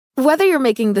Whether you're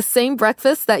making the same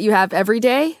breakfast that you have every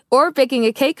day or baking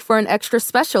a cake for an extra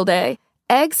special day,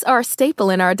 eggs are a staple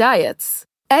in our diets.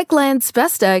 Eggland's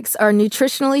best eggs are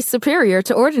nutritionally superior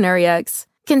to ordinary eggs,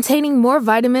 containing more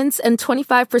vitamins and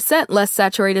 25% less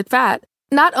saturated fat.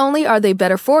 Not only are they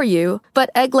better for you,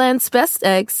 but Eggland's best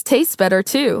eggs taste better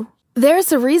too.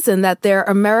 There's a reason that they're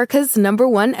America's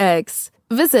 #1 eggs.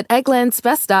 Visit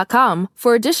egglandsbest.com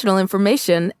for additional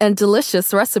information and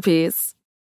delicious recipes.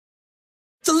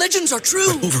 The legends are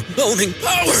true. Overwhelming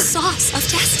power! The sauce of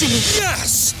destiny.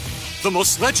 Yes! The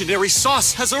most legendary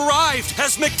sauce has arrived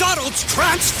as McDonald's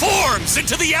transforms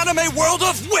into the anime world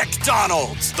of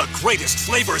WickDonald's. The greatest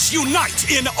flavors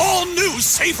unite in all new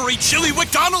savory chili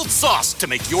McDonald's sauce to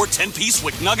make your 10-piece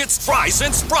Wick Nuggets, fries, and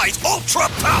Sprite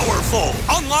ultra-powerful.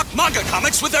 Unlock manga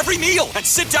comics with every meal and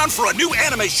sit down for a new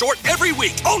anime short every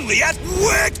week only at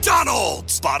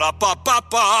WickDonald's.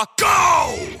 Ba-da-ba-ba-ba,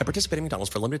 go! At participating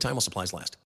McDonald's for a limited time while supplies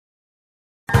last.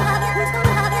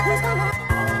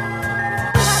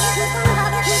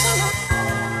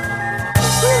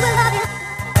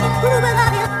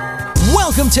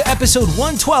 Welcome to episode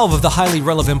 112 of the Highly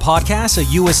Relevant Podcast, a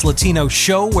U.S. Latino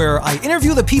show where I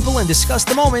interview the people and discuss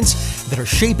the moments that are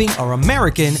shaping our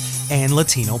American and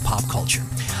Latino pop culture.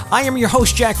 I am your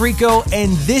host, Jack Rico,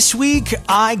 and this week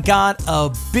I got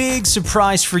a big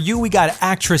surprise for you. We got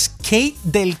actress Kate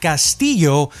del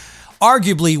Castillo,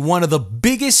 arguably one of the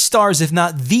biggest stars, if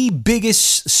not the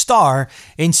biggest star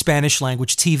in Spanish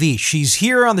language TV. She's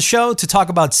here on the show to talk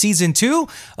about season 2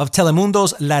 of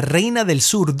Telemundo's La Reina del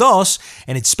Sur 2,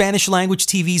 and it's Spanish language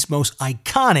TV's most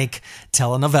iconic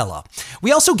telenovela.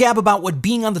 We also gab about what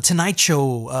being on The Tonight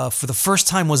Show for the first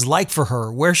time was like for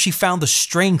her, where she found the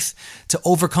strength to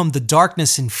overcome the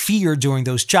darkness and fear during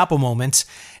those Chapo moments,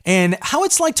 and how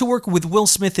it's like to work with Will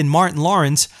Smith and Martin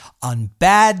Lawrence on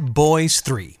Bad Boys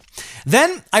 3.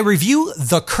 Then I review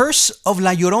The Curse of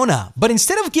La Llorona, but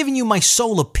instead of giving you my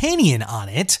sole opinion on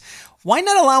it, why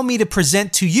not allow me to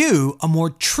present to you a more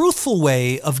truthful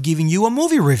way of giving you a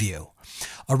movie review?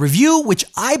 A review which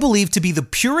I believe to be the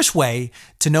purest way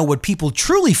to know what people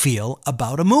truly feel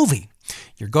about a movie.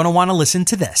 You're going to want to listen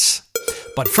to this.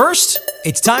 But first,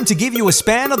 it's time to give you a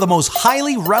span of the most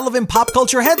highly relevant pop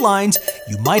culture headlines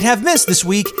you might have missed this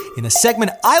week in a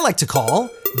segment I like to call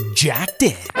Jacked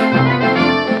In.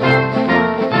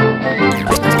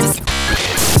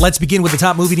 Let's begin with the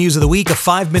top movie news of the week. A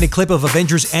 5-minute clip of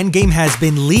Avengers Endgame has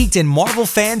been leaked and Marvel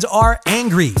fans are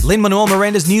angry. Lin-Manuel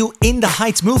Miranda's new In the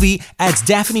Heights movie adds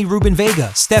Daphne Rubin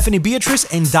Vega, Stephanie Beatriz,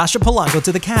 and Dasha Polanco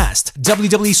to the cast.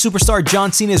 WWE superstar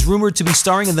John Cena is rumored to be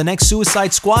starring in the next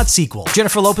Suicide Squad sequel.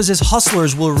 Jennifer Lopez's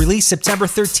Hustlers will release September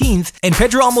 13th, and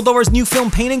Pedro Almodovar's new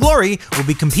film Pain and Glory will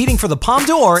be competing for the Palme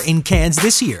d'Or in Cannes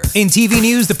this year. In TV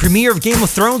news, the premiere of Game of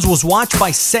Thrones was watched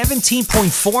by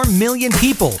 17.4 million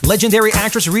people. Legendary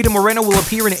actress Rita Moreno will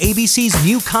appear in ABC's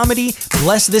new comedy,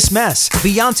 Bless This Mess.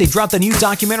 Beyoncé dropped a new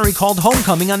documentary called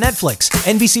Homecoming on Netflix.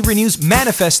 NBC renews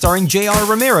Manifest starring J.R.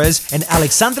 Ramirez, and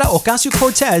Alexandra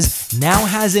Ocasio-Cortez now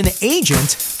has an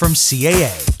agent from CAA.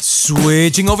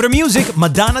 Switching over to music,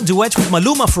 Madonna duets with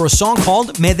Maluma for a song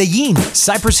called Medellín.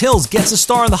 Cypress Hills gets a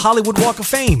star on the Hollywood Walk of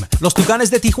Fame. Los Tucanes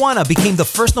de Tijuana became the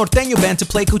first norteño band to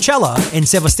play Coachella, and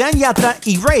Sebastián Yatra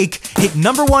y Rake hit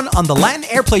 #1 on the Latin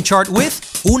Airplay chart with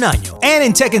Un Año. And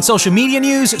in tech and social media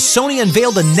news, Sony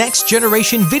unveiled a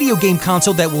next-generation video game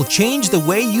console that will change the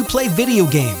way you play video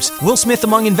games. Will Smith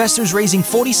among investors raising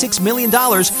 $46 million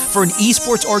for an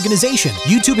esports organization.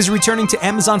 YouTube is returning to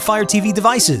Amazon Fire TV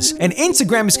devices, and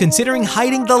Instagram is considering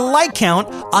hiding the like count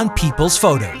on people's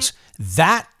photos.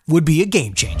 That would be a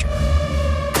game changer.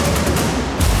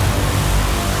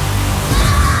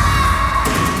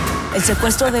 El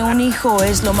secuestro de un hijo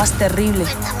es lo más terrible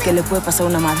que le puede pasar a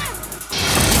una madre.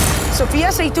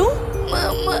 Sofía, ¿y tú?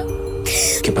 Mamá.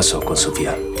 ¿Qué pasó con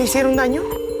Sofía? ¿Te hicieron daño?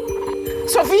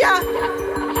 ¡Sofía!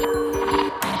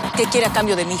 ¿Qué quiere a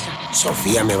cambio de mi hija?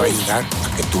 Sofía me va a ayudar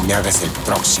a que tú me hagas el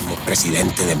próximo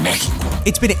presidente de México.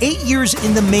 It's been 8 years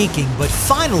in the making, but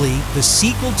finally, the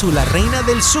sequel to La Reina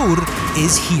del Sur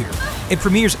is here. It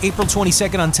premieres April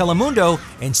 22nd on Telemundo,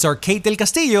 and star Kate del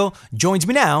Castillo joins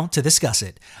me now to discuss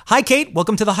it. Hi, Kate.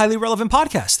 Welcome to the Highly Relevant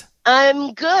Podcast.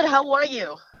 I'm good. How are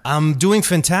you? I'm doing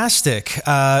fantastic.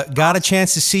 Got a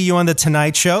chance to see you on The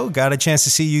Tonight Show. Got a chance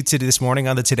to see you this morning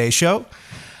on The Today Show.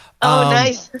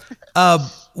 Nice.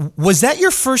 Was that your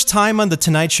first time on The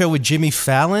Tonight Show with Jimmy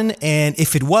Fallon? And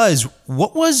if it was,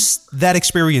 what was that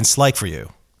experience like for you?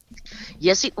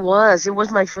 Yes, it was. It was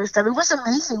my first time. It was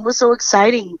amazing. It was so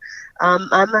exciting. I'm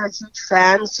a huge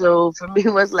fan, so for me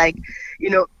it was like,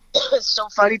 it's so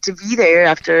funny to be there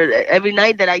after every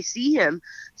night that I see him.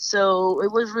 So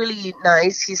it was really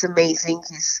nice. He's amazing.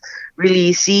 He's really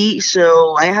easy.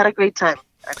 So I had a great time,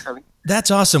 actually.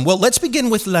 That's awesome. Well, let's begin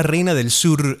with La Reina del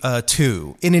Sur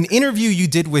 2. In an interview you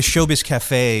did with Showbiz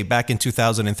Cafe back in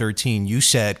 2013, you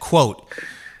said, quote,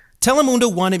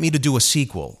 Telemundo wanted me to do a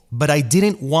sequel, but I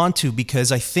didn't want to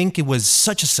because I think it was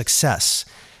such a success.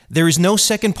 There is no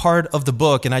second part of the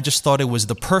book, and I just thought it was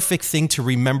the perfect thing to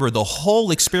remember the whole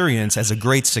experience as a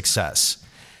great success.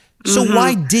 So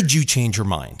why did you change your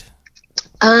mind?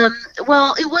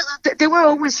 Well, it was, they were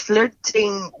always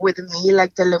flirting with me,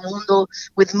 like Telemundo,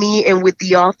 with me and with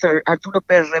the author, Arturo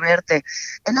Pérez Reverte.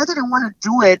 And I didn't want to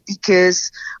do it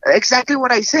because exactly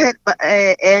what I said,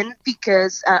 and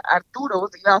because Arturo,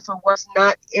 the author, was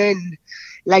not in.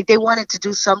 Like, they wanted to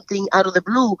do something out of the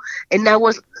blue. And I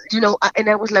was,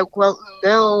 I was like, well,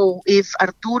 no, if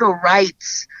Arturo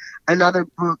writes another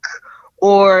book,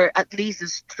 or at least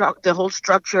the whole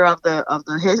structure of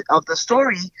the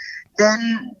story,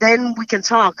 then we can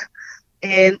talk.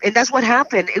 And that's what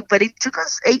happened. But it took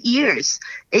us 8 years.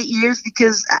 8 years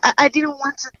because I didn't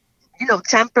want to,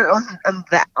 tamper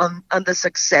on the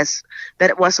success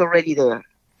that was already there.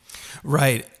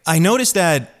 Right. I noticed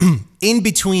that in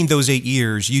between those 8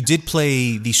 years, you did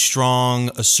play the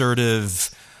strong, assertive,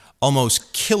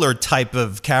 almost killer type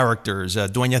of characters.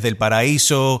 Dueñas del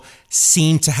Paraíso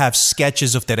seemed to have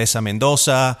sketches of Teresa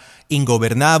Mendoza.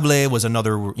 Ingobernable was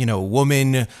another,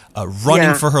 woman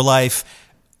running for her life.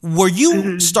 Were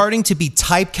you starting to be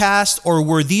typecast, or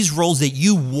were these roles that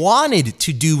you wanted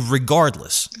to do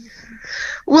regardless?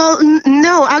 Well,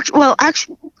 no,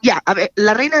 actually, yeah. I mean,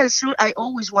 La Reina del Sur, I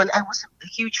was a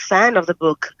huge fan of the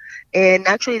book. And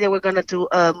actually, they were going to do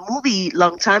a movie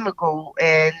long time ago.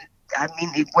 And I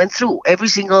mean, it went through every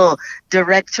single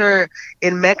director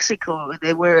in Mexico.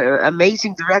 They were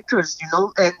amazing directors,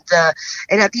 and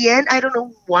at the end, I don't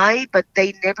know why, but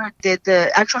they never did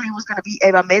actually, it was going to be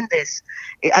Eva Mendes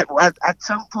at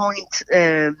some point,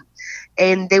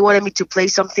 and they wanted me to play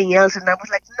something else, and I was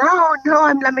like, no,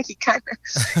 I'm La Mexicana,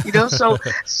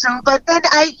 but then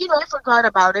I forgot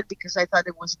about it because I thought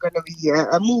it was going to be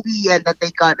a movie and that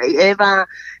they got Eva,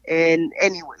 and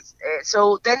anyways.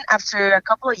 So then after a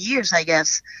couple of years, I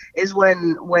guess, is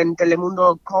when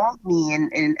Telemundo called me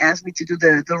and asked me to do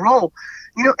the role,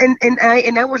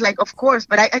 and I was like, of course,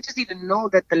 but I just didn't know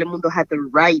that Telemundo had the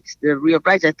rights, the real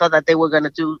rights. I thought that they were going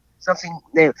to do something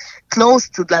close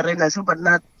to La Reina del Sur, but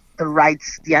not the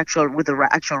rights, the actual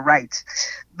rights.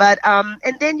 But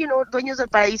and then Dueños del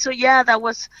Paraíso, yeah, that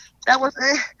was.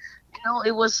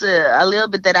 It was a little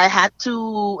bit that I had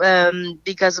to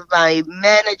because of my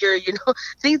manager,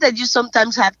 things that you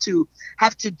sometimes have to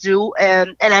do,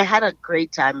 and I had a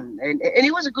great time, and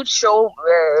it was a good show,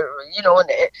 in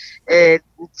the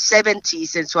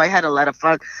 70s, and so I had a lot of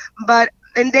fun.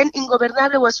 And then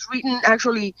Ingobernable was written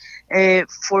actually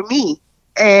for me,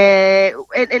 and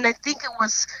I think it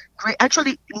was great.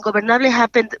 Actually, Ingobernable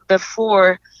happened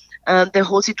before the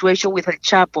whole situation with El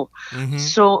Chapo.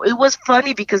 So it was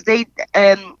funny because they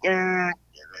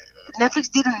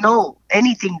Netflix didn't know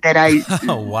anything that I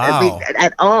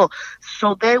at all.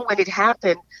 So then when it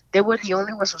happened, they were the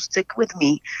only ones who stick with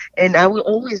me, and I will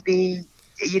always be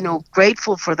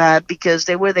grateful for that, because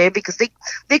they were there, because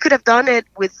they could have done it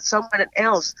with someone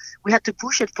else. We had to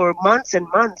push it for months and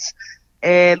months,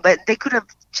 but they could have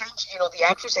changed the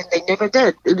actors, and they never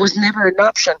did. It was never an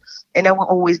option, and I will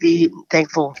always be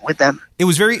thankful with them. It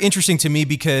was very interesting to me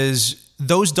because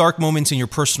those dark moments in your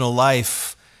personal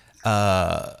life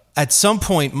at some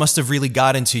point must have really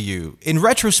gotten to you. In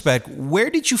retrospect, where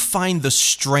did you find the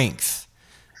strength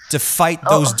to fight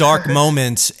those dark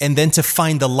moments and then to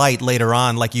find the light later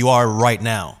on, like you are right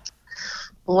now?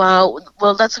 Wow.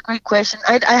 Well, that's a great question.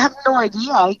 I have no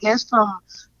idea. I guess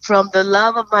from the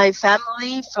love of my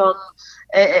family, from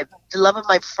the love of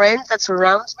my friends that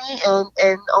surrounds me,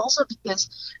 and also because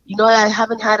I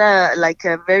haven't had a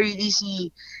very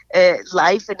easy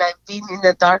life, and I've been in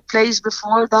a dark place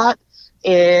before that,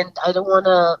 and I don't want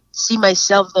to see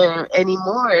myself there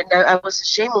anymore. And I was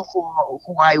ashamed of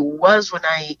who I was when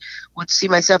I would see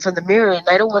myself in the mirror, and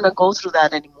I don't want to go through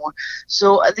that anymore.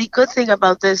 So the good thing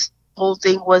about this whole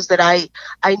thing was that I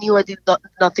knew I did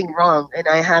nothing wrong, and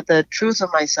I had the truth on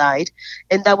my side,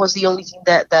 and that was the only thing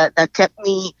that kept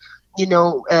me, with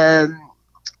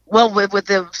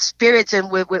the spirits and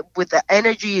with the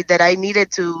energy that I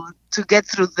needed to get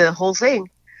through the whole thing.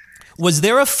 Was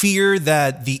there a fear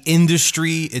that the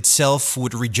industry itself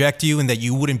would reject you and that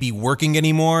you wouldn't be working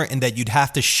anymore and that you'd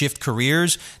have to shift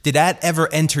careers? Did that ever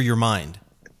enter your mind?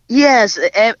 Yes,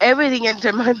 everything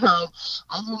entered my mind.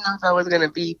 I didn't know if I was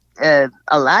gonna be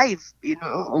alive,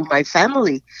 or my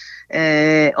family.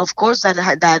 Of course,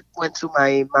 that went through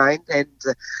my mind, and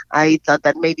I thought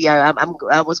that maybe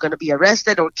I was gonna be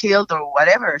arrested or killed or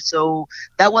whatever. So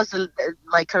that was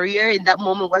my career in that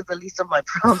moment was the least of my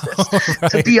problems,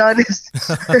 to be honest.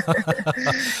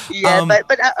 Yeah,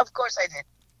 but of course I did.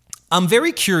 I'm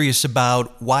very curious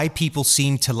about why people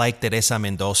seem to like Teresa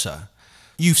Mendoza.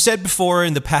 You've said before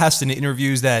in the past in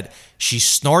interviews that she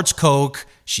snorts coke,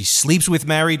 she sleeps with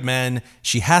married men,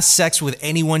 she has sex with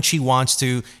anyone she wants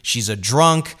to, she's a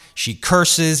drunk, she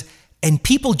curses, and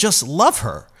people just love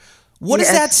her. What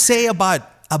does that say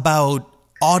about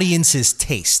audiences'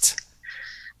 taste?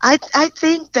 I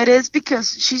think that is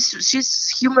because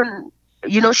she's human.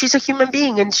 She's a human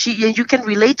being, and you can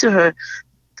relate to her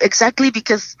exactly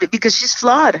because she's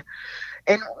flawed.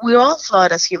 And we're all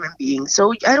flawed as human beings.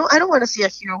 So I don't want to see a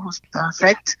hero who's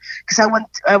perfect, because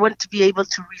I want to be able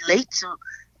to relate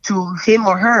to him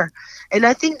or her. And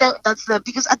I think that's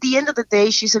because at the end of the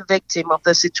day, she's a victim of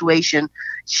the situation.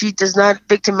 She does not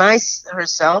victimize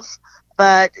herself,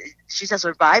 but she's a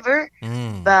survivor.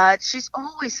 But she's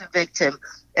always a victim,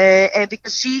 and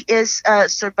because she is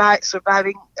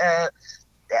surviving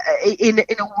in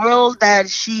a world that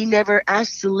she never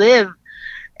asked to live.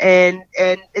 And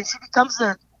she becomes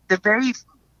the very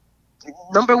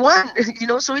number one,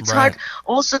 so it's hard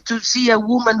also to see a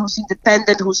woman who's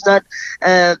independent, who's not,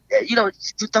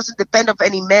 who doesn't depend on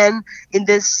any man in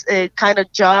this kind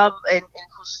of job, and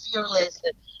who's fearless.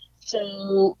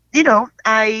 So,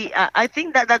 I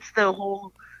think that's the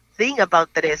whole thing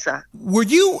about Teresa. Were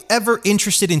you ever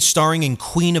interested in starring in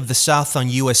Queen of the South on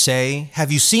USA?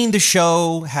 Have you seen the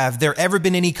show? Have there ever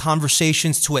been any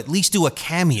conversations to at least do a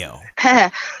cameo?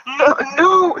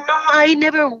 No, I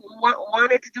never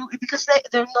wanted to do it because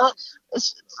they're not.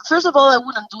 First of all, I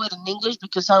wouldn't do it in English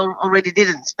because I already did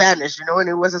it in Spanish, and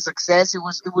it was a success. It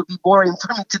would be boring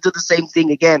for me to do the same thing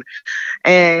again.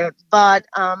 But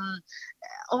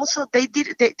also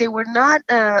they were not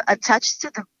attached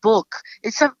to the book.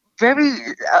 It's a very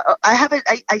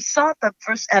I saw the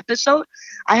first episode.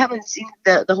 I haven't seen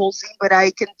the whole thing, but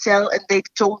I can tell, and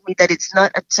they've told me that it's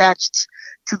not attached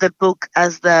to the book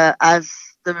as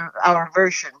our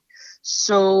version.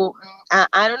 So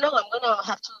I don't know. I'm gonna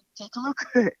have to take a look.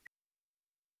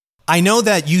 I know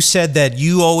that you said that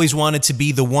you always wanted to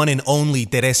be the one and only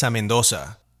Teresa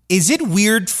Mendoza. Is it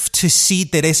weird to see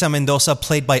Teresa Mendoza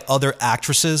played by other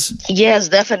actresses? Yes,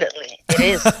 definitely. It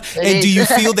is. And do you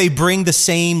feel they bring the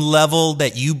same level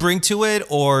that you bring to it,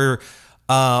 or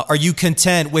are you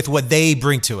content with what they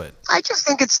bring to it? I just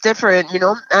think it's different.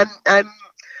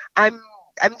 I'm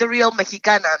the real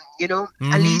Mexicana.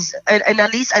 Mm-hmm. Alice, and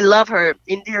Alice, I love her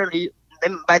dearly.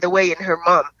 And by the way, and her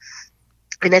mom.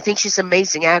 And I think she's an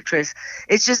amazing actress.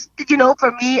 It's just,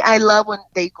 for me, I love when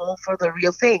they go for the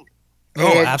real thing. Oh,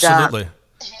 and, absolutely.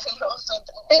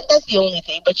 That's the only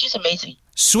thing, but she's amazing.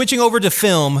 Switching over to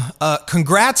film,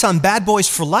 congrats on Bad Boys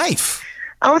for Life.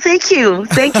 Oh, thank you.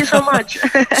 Thank you so much.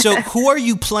 So who are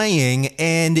you playing,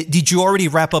 and did you already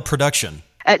wrap up production?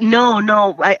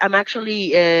 No. I'm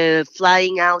actually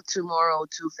flying out tomorrow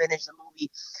to finish the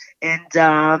movie.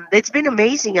 And it's been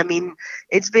amazing. I mean,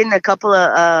 it's been a couple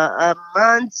of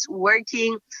months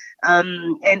working.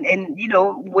 And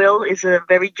Will is a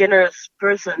very generous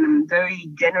person, very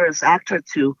generous actor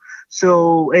too.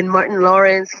 So, and Martin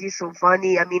Lawrence, he's so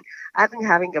funny. I mean, I've been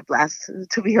having a blast,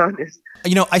 to be honest.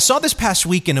 I saw this past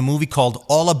week in a movie called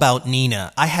All About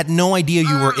Nina. I had no idea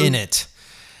you were in it.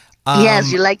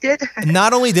 Yes, you liked it?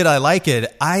 Not only did I like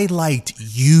it, I liked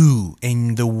you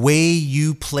and the way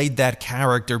you played that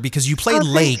character, because you played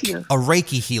Lake, a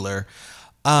Reiki healer.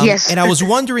 Yes. And I was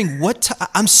wondering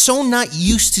I'm so not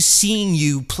used to seeing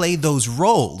you play those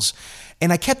roles.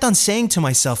 And I kept on saying to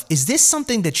myself, is this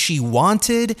something that she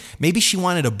wanted? Maybe she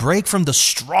wanted a break from the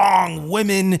strong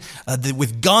women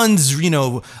with guns,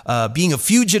 being a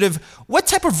fugitive. What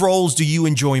type of roles do you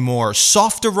enjoy more?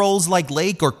 Softer roles like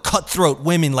Lake, or cutthroat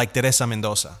women like Teresa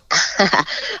Mendoza?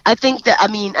 I think that,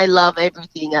 I love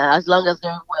everything as long as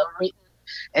they're well written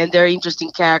and they're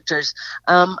interesting characters.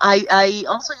 I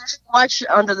also used to watch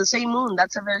Under the Same Moon.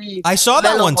 That's a very I saw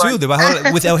that one too,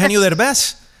 with Eugenio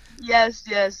Derbez. Yes.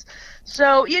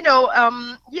 So,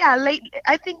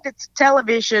 I think that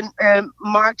television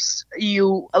marks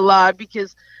you a lot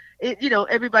because,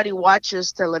 everybody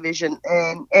watches television.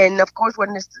 And of course,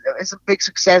 when it's a big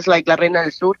success like La Reina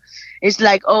del Sur, it's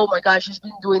like, oh my gosh, she's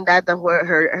been doing that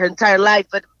her entire life.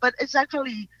 But it's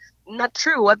actually not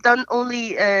true. I've done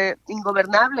only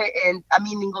Ingobernable, and I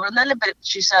mean Ingobernable, but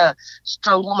she's a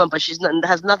strong woman, but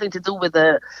has nothing to do with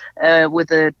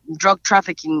the drug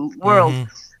trafficking world.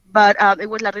 Mm-hmm. But it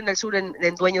was La Reina del Sur and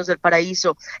Dueños del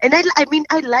Paraíso. And I mean,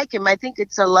 I like him. I think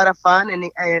it's a lot of fun,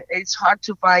 and it's hard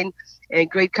to find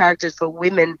great characters for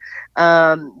women,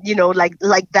 like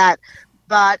that.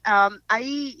 But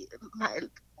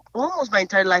almost my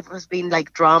entire life has been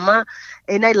like drama,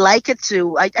 and I like it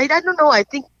too. I don't know. I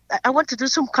think I want to do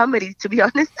some comedy, to be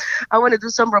honest. I want to do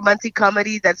some romantic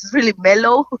comedy that's really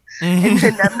mellow, and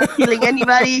I'm not killing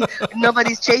anybody.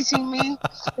 Nobody's chasing me.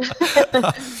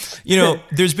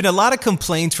 There's been a lot of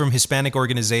complaints from Hispanic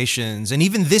organizations, and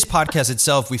even this podcast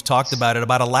itself, we've talked about it,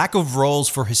 about a lack of roles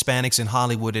for Hispanics in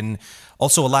Hollywood and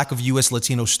also a lack of U.S.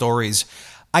 Latino stories.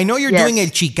 I know you're doing El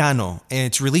Chicano, and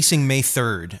it's releasing May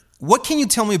 3rd. What can you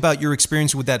tell me about your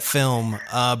experience with that film?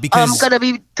 Because I'm going to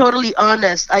be totally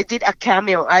honest. I did a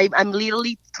cameo. I'm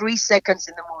literally 3 seconds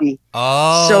in the movie.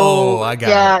 Oh, so, I got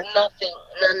it. Yeah,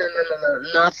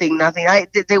 nothing.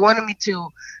 They wanted me to,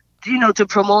 to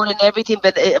promote and everything,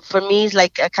 but for me, it's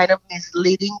like a kind of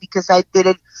misleading because I did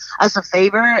it as a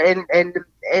favor, and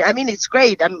I mean, it's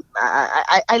great. I like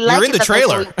it. You're in the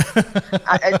trailer.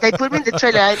 They put me in the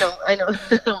trailer. I know.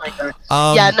 Oh my God.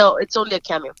 It's only a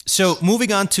cameo. So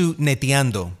moving on to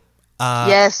Neteando.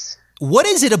 Yes. What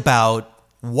is it about?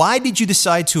 Why did you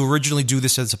decide to originally do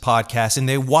this as a podcast? And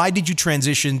then why did you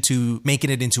transition to making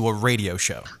it into a radio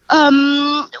show?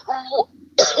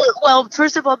 Well,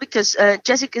 first of all, because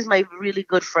Jessica is my really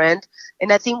good friend,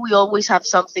 and I think we always have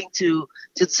something to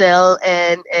tell,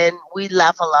 and we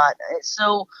laugh a lot.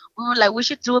 So we were like, we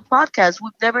should do a podcast.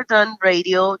 We've never done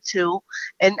radio too,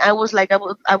 and I was like,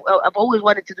 I've always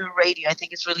wanted to do radio. I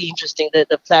think it's really interesting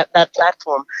that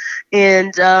platform,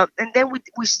 and then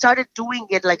we started doing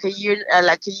it like a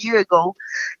year ago,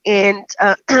 and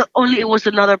only it was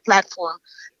another platform.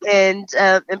 And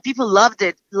people loved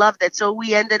it. So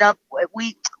we ended up,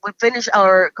 we finished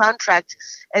our contract,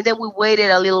 and then we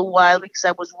waited a little while because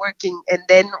I was working, and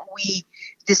then we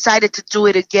decided to do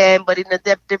it again, but in a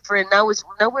different. Now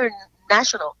we're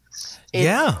national.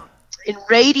 In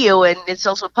radio, and it's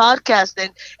also a podcast,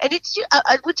 and it's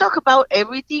we talk about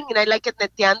everything, and I like it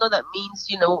Neteando. That means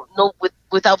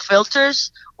without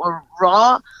filters or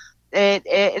raw.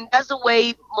 And that's the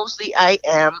way mostly I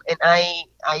am, and I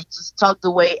just talk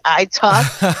the way I talk.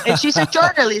 And she's a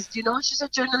journalist, she's a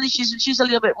journalist. She's a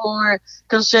little bit more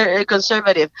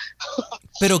conservative.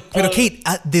 Pero Kate,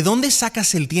 ¿de dónde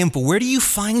sacas el tiempo? Where do you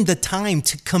find the time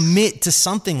to commit to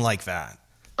something like that?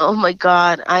 Oh my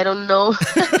God, I don't know.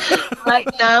 Right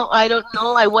now, I don't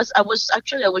know. I was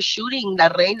shooting La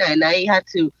Reina, and I had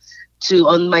to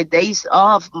on my day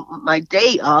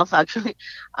off actually,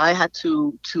 I had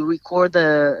to record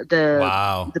the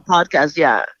podcast.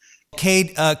 Yeah.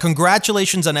 Kate,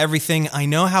 congratulations on everything. I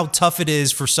know how tough it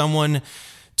is for someone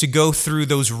to go through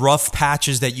those rough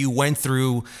patches that you went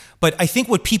through, but I think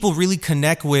what people really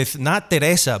connect with, not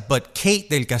Teresa, but Kate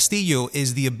del Castillo,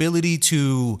 is the ability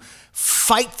to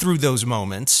fight through those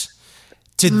moments,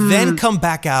 to then come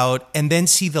back out and then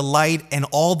see the light and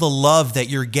all the love that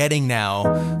you're getting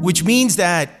now, which means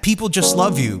that people just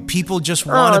love you. People just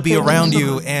want to be around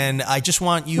you. And I just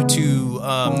want you to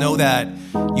know that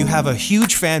you have a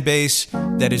huge fan base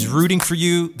that is rooting for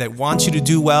you, that wants you to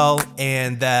do well,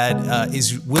 and that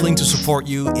is willing to support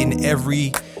you in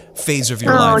every phase of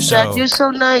your life. Oh, Jack, you're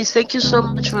so nice. Thank you so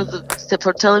much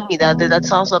for telling me that.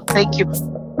 That's awesome. Thank you.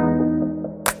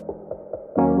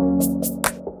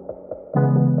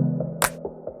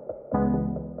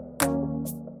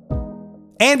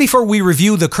 And before we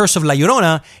review The Curse of La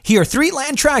Llorona, here are 3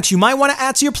 land tracks you might want to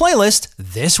add to your playlist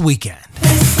this weekend.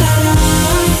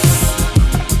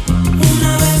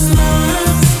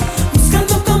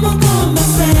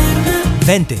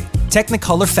 Vente,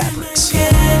 Technicolor Fabrics.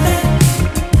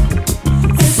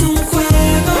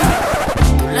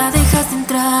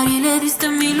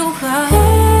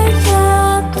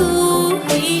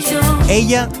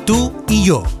 Ella, tú y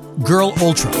yo, Girl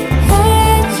Ultra.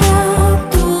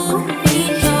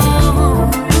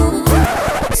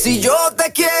 Si yo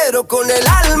te quiero con el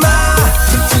alma,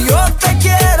 si yo te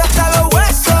quiero hasta los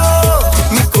huesos,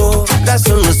 mi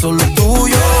corazón no es solo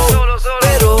tuyo,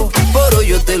 pero por hoy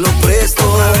yo te lo presto.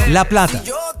 La Plata,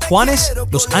 Juanes,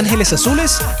 Los Ángeles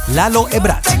Azules, Lalo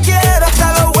Ebrat. Te quiero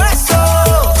hasta los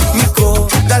huesos, mi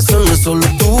corazón no es solo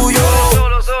tuyo,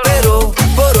 pero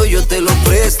por hoy yo te lo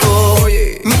presto.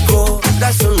 Mi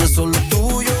corazón no es solo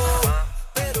tuyo.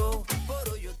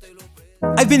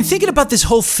 I've been thinking about this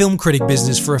whole film critic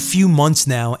business for a few months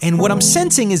now, and what I'm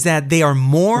sensing is that they are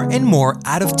more and more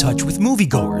out of touch with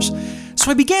moviegoers. So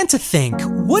I began to think,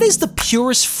 what is the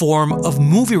purest form of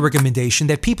movie recommendation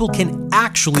that people can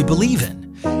actually believe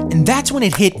in? And that's when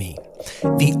it hit me.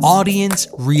 The audience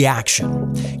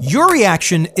reaction. Your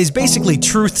reaction is basically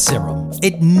truth serum.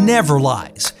 It never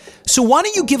lies. So why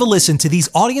don't you give a listen to these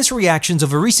audience reactions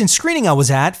of a recent screening I was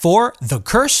at for The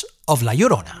Curse of La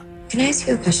Llorona. Can I ask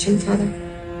you a question, Father?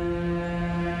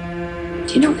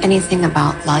 Do you know anything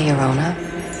about La Llorona?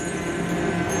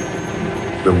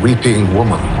 The Weeping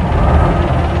Woman.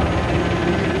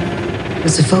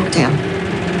 It's a folktale.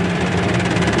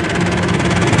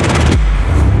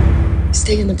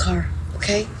 Stay in the car,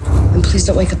 okay? And please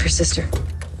don't wake up your sister.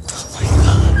 It's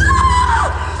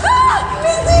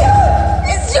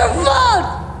your fault!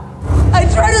 I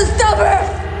tried to stop her!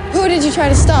 Who did you try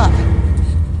to stop?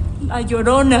 La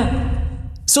Llorona.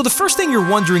 So the first thing you're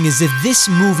wondering is if this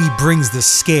movie brings the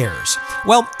scares.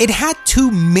 Well, it had two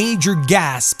major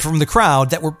gasps from the crowd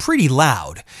that were pretty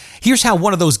loud. Here's how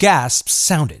one of those gasps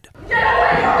sounded. Get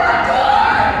away from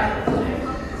that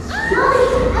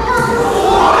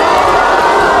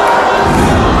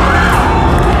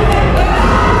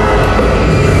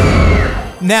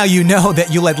door! Now you know that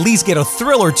you'll at least get a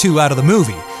thrill or two out of the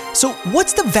movie. So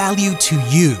what's the value to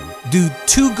you? Do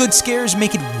two good scares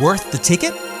make it worth the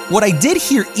ticket? What I did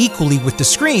hear equally with the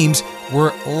screams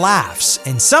were laughs,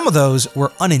 and some of those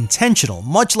were unintentional,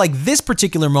 much like this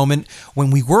particular moment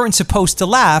when we weren't supposed to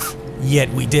laugh, yet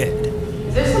we did.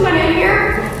 Is there someone in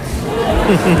here?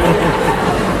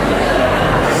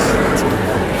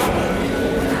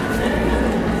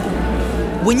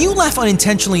 When you laugh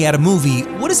unintentionally at a movie,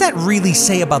 what does that really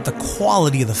say about the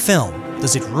quality of the film?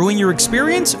 Does it ruin your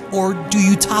experience, or do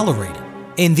you tolerate it?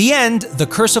 In the end, The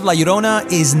Curse of La Llorona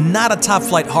is not a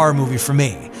top-flight horror movie for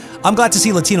me. I'm glad to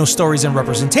see Latino stories and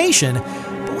representation,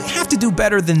 but we have to do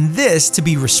better than this to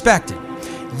be respected.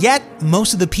 Yet,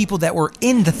 most of the people that were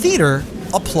in the theater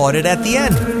applauded at the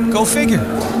end. Go figure.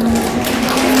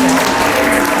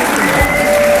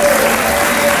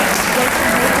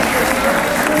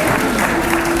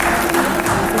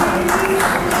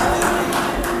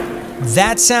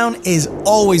 That sound is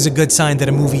always a good sign that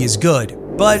a movie is good,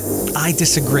 but I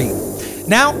disagree.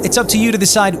 Now, it's up to you to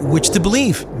decide which to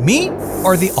believe, me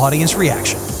or the audience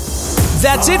reaction.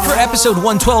 That's it for episode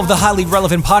 112 of the Highly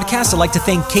Relevant Podcast. I'd like to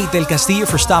thank Kate Del Castillo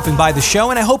for stopping by the show,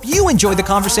 and I hope you enjoyed the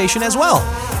conversation as well.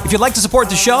 If you'd like to support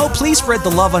the show, please spread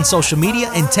the love on social media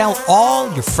and tell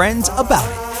all your friends about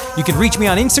it. You can reach me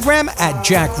on Instagram at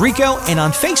Jack Rico and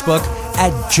on Facebook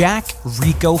at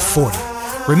JackRico40.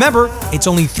 Remember, it's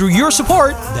only through your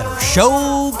support that our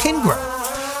show can grow.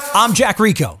 I'm Jack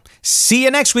Rico. See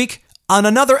you next week on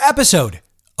another episode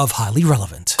of Highly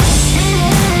Relevant.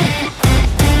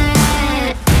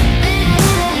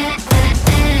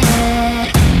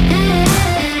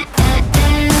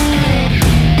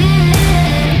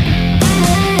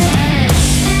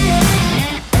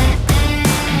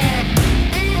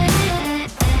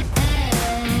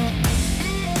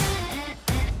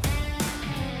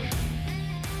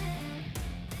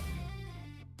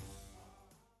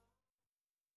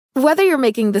 Whether you're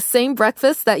making the same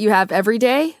breakfast that you have every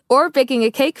day or baking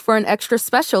a cake for an extra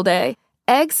special day,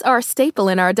 eggs are a staple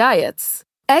in our diets.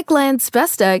 Eggland's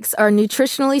Best Eggs are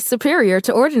nutritionally superior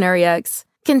to ordinary eggs,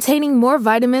 containing more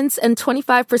vitamins and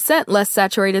 25% less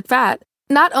saturated fat.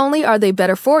 Not only are they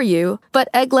better for you, but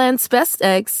Eggland's Best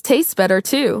Eggs taste better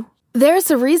too.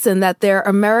 There's a reason that they're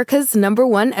America's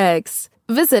 #1 eggs.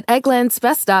 Visit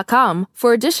egglandsbest.com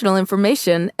for additional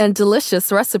information and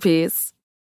delicious recipes.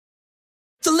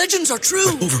 The legends are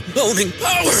true. Overwhelming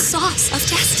power. The sauce of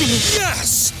destiny.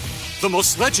 Yes! The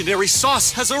most legendary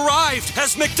sauce has arrived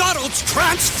as McDonald's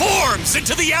transforms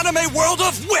into the anime world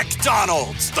of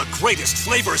WickDonald's. The greatest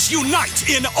flavors unite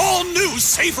in all new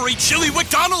savory chili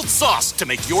WickDonald's sauce to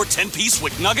make your 10-piece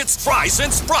Wick Nuggets, fries,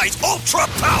 and Sprite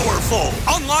ultra-powerful.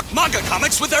 Unlock manga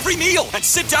comics with every meal and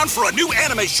sit down for a new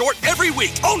anime short every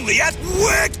week only at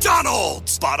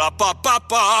WickDonald's.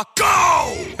 Ba-da-ba-ba-ba,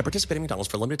 go! At participating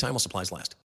McDonald's for a limited time while supplies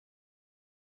last.